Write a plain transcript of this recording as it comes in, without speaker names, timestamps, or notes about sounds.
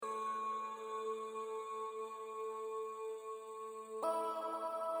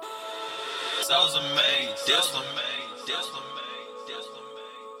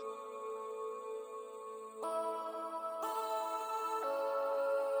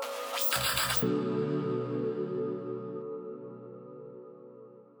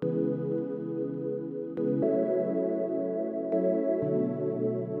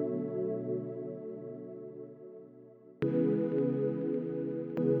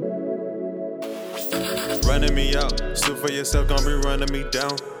Running me out, sue for yourself, gon' be running me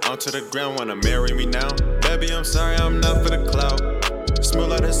down. Onto the ground, wanna marry me now. Baby, I'm sorry, I'm not for the clout. Smooth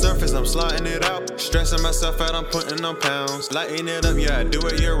like the surface, I'm sliding it out. Stressing myself out, I'm putting on pounds. Lighting it up, yeah, I do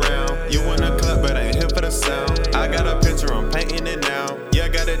it year round. You in a club, but I ain't here for the sound. I got a picture, I'm painting it now. Yeah, I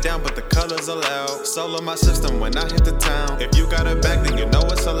got it down, but the colors are loud. Soul of my system when I hit the town. If you got it back, then you know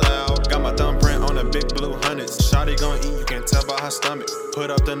it's allowed. Got my thumbprint on the big blue hundreds. Shawty gon' eat, you can tell by her stomach. Put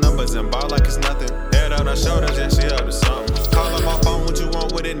up the numbers and ball like it's nothing. Head on her shoulders, yeah, she up to something. Call up my phone, what you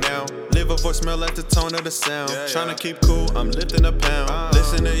want with it now? Leave a voicemail at the tone of the sound. Tryna keep cool, I'm lifting a pound.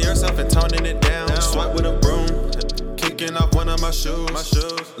 Listen to yourself and toning it down. Swipe with a broom, kicking off one of my shoes.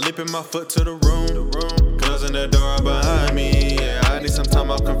 Leaping my foot to the room. Closing the door behind me. Yeah, I need some time,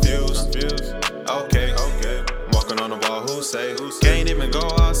 I'm confused. Okay. Walking on the wall, who say? Can't even go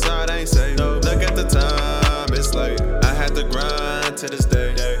outside, ain't safe. Look at the time, it's late. I had to grind to this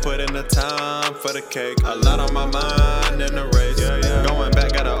day. Put in the time for the cake. A lot on my mind in the race. Going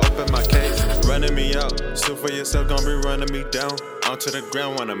back, gotta open my case. Running me out, sue for yourself, gon' be running me down. Onto the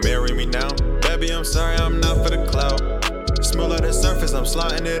ground, wanna marry me now. Baby, I'm sorry, I'm not for the clout. Smooth like the surface, I'm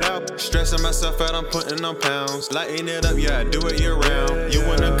sliding it out. Stressing myself out, I'm putting on pounds. Lighting it up, yeah, I do it year round. You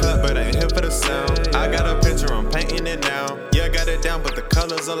in a club, but I ain't here for the sound. I got a picture, I'm painting it now. Yeah, I got it down, but the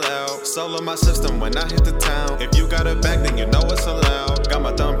colors are loud. Soul of my system when I hit the town. If you got it back, then you know it's allowed. Got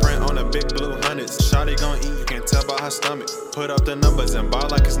my thumbprint on the big blue hundreds. Shawty gon' eat, you can tell by her stomach. Put up the numbers and ball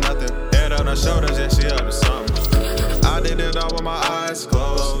like it's nothing. Head on her shoulders, yeah, she up to something. I did it all with my eyes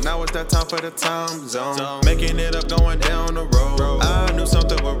closed. Now it's that time for the time zone. Making it up, going down the road. I knew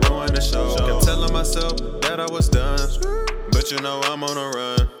something would ruin the show. Kept telling myself that I was done, but you know I'm on a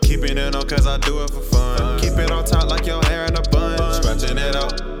run. Keeping it on cause I do it for fun. Keep it on top like your hair in a bun. Stretching it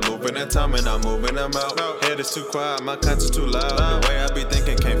out, moving in time and I'm moving them out. Head is too quiet, my conscience too loud. The way I be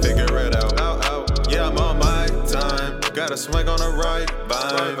thinking, can't figure it out. Yeah, I'm on my time. Gotta swing on the right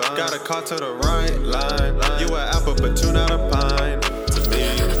vine. Gotta call to the right line. You an apple, but you not a pine. To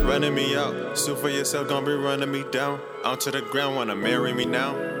me, running me out. Sue for yourself, gon' be running me down. Onto the ground, wanna marry me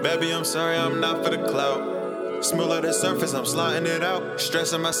now. Baby, I'm sorry, I'm not for the clout. Smooth like the surface, I'm sliding it out.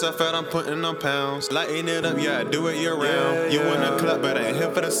 Stressing myself out, I'm putting on pounds. Lighting it up, yeah, I do it year round. You in a club, but I ain't here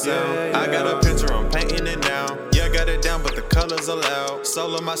for the sound. I got a picture, I'm painting it now. Yeah, I got it down, but the colors are loud.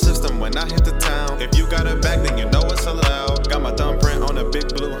 Soul of my system when I hit the town. If you got it back, then you know it's allowed. Got my thumbprint on the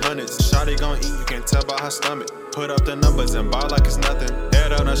big blue hundreds. Shawty gon' eat, you can tell by her stomach. Put up the numbers and ball like it's nothing.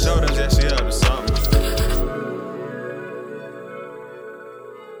 Head on her shoulders, yeah, she up to something.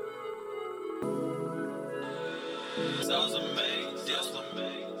 That was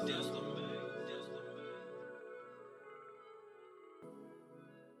amazing.